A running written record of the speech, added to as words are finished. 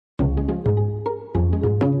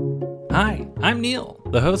Hi, I'm Neil,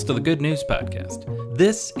 the host of the Good News Podcast.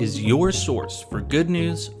 This is your source for good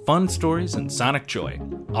news, fun stories, and sonic joy.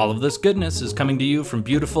 All of this goodness is coming to you from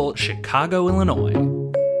beautiful Chicago, Illinois.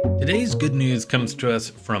 Today's good news comes to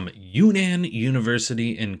us from Yunnan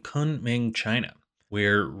University in Kunming, China,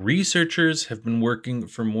 where researchers have been working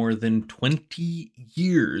for more than 20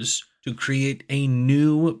 years to create a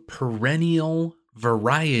new perennial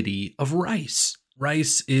variety of rice.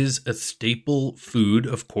 Rice is a staple food,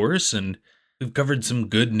 of course, and we've covered some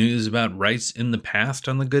good news about rice in the past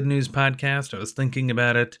on the Good News Podcast. I was thinking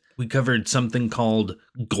about it. We covered something called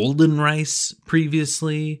golden rice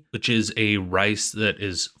previously, which is a rice that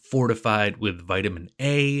is fortified with vitamin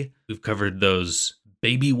A. We've covered those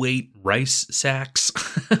baby weight rice sacks.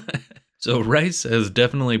 So rice has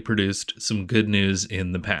definitely produced some good news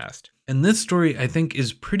in the past. And this story, I think,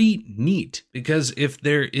 is pretty neat because if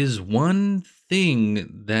there is one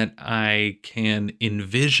thing that I can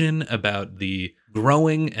envision about the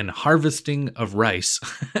growing and harvesting of rice,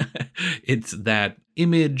 it's that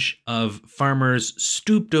image of farmers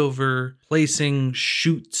stooped over, placing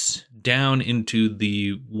shoots down into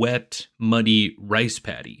the wet, muddy rice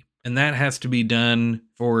paddy. And that has to be done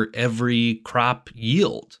for every crop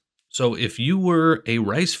yield. So if you were a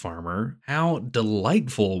rice farmer, how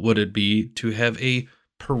delightful would it be to have a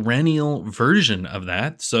perennial version of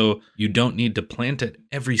that, so you don't need to plant it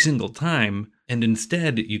every single time, and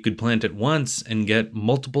instead you could plant it once and get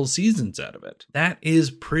multiple seasons out of it. That is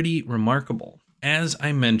pretty remarkable. As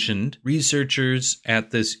I mentioned, researchers at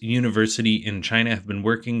this university in China have been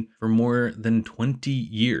working for more than 20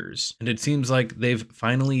 years, and it seems like they've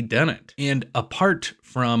finally done it. And apart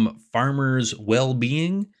from farmers'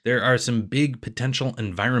 well-being, there are some big potential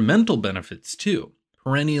environmental benefits too.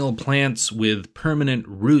 Perennial plants with permanent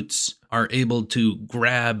roots are able to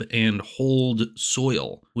grab and hold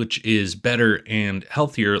soil, which is better and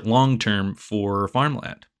healthier long-term for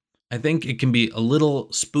farmland. I think it can be a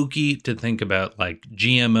little spooky to think about like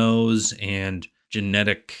GMOs and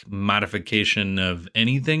genetic modification of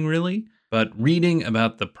anything really, but reading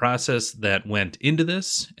about the process that went into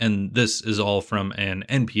this, and this is all from an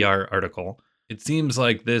NPR article, it seems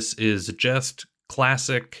like this is just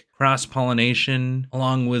classic cross-pollination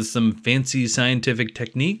along with some fancy scientific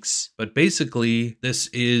techniques, but basically this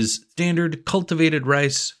is standard cultivated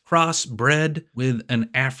rice crossbred with an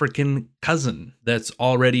African cousin that's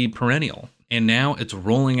already perennial, and now it's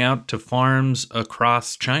rolling out to farms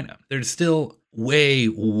across China. There's still way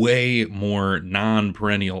more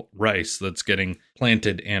non-perennial rice that's getting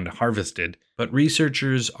planted and harvested, but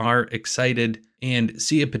researchers are excited and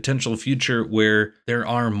see a potential future where there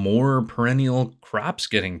are more perennial crops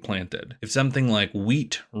getting planted. If something like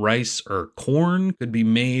wheat, rice, or corn could be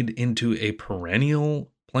made into a perennial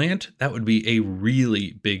plant, that would be a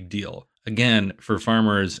really big deal. Again, for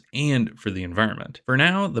farmers and for the environment. For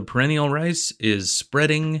now, the perennial rice is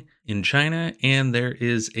spreading in China, and there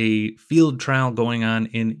is a field trial going on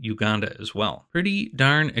in Uganda as well. Pretty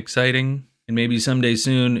darn exciting. And maybe someday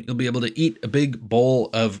soon, you'll be able to eat a big bowl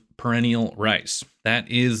of perennial rice. That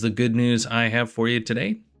is the good news I have for you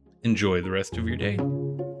today. Enjoy the rest of your day.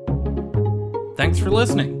 Thanks for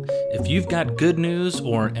listening. If you've got good news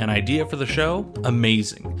or an idea for the show,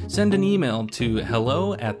 amazing. Send an email to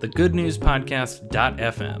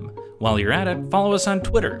hello@thegoodnewspodcast.fm. While you're at it, follow us on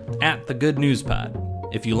Twitter @thegoodnewspod.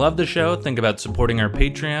 If you love the show, think about supporting our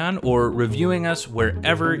Patreon or reviewing us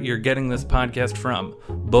wherever you're getting this podcast from.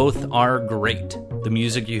 Both are great. The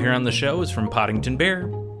music you hear on the show is from Poddington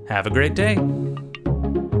Bear. Have a great day.